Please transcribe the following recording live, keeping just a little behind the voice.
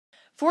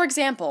For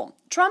example,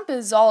 Trump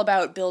is all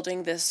about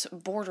building this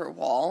border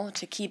wall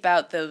to keep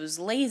out those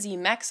lazy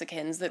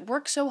Mexicans that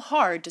work so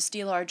hard to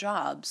steal our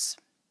jobs.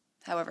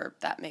 However,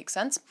 that makes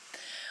sense.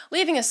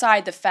 Leaving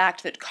aside the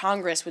fact that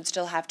Congress would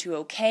still have to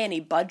okay any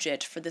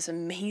budget for this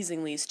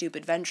amazingly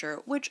stupid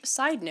venture, which,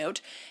 side note,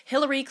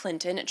 Hillary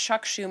Clinton,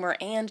 Chuck Schumer,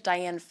 and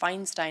Dianne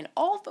Feinstein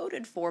all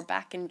voted for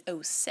back in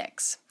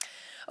 '06.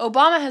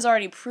 Obama has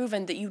already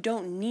proven that you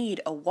don't need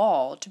a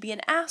wall to be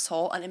an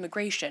asshole on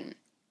immigration.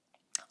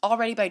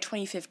 Already by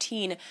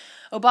 2015,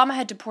 Obama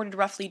had deported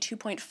roughly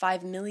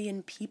 2.5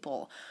 million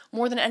people,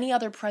 more than any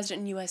other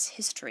president in U.S.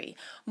 history.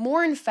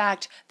 More, in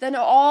fact, than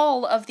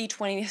all of the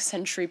 20th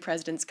century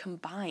presidents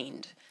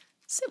combined.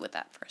 Sit with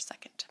that for a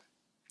second.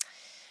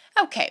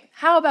 Okay,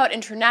 how about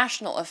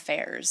international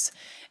affairs?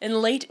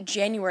 In late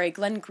January,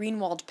 Glenn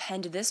Greenwald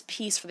penned this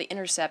piece for The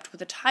Intercept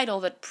with a title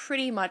that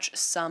pretty much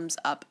sums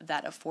up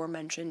that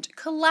aforementioned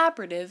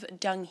collaborative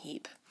dung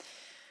heap.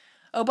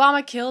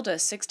 Obama killed a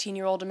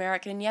 16-year-old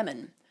American in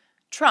Yemen.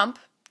 Trump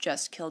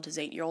just killed his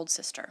 8-year-old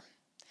sister.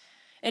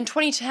 In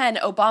 2010,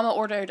 Obama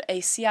ordered a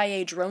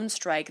CIA drone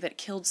strike that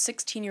killed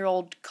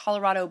 16-year-old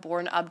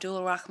Colorado-born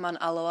Abdul Rahman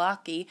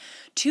al-Awlaki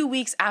 2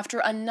 weeks after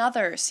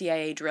another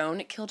CIA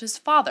drone killed his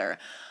father,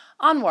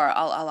 Anwar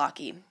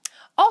al-Awlaki,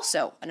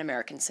 also an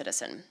American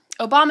citizen.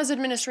 Obama's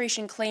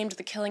administration claimed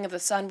the killing of the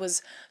son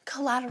was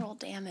collateral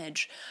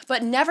damage,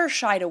 but never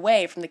shied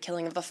away from the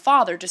killing of the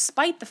father,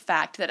 despite the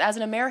fact that as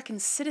an American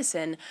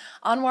citizen,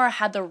 Anwar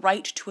had the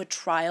right to a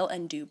trial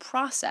and due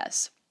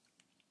process.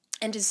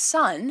 And his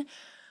son,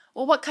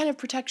 well, what kind of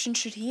protection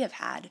should he have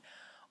had?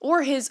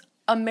 Or his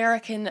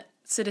American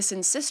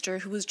citizen sister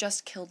who was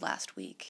just killed last week?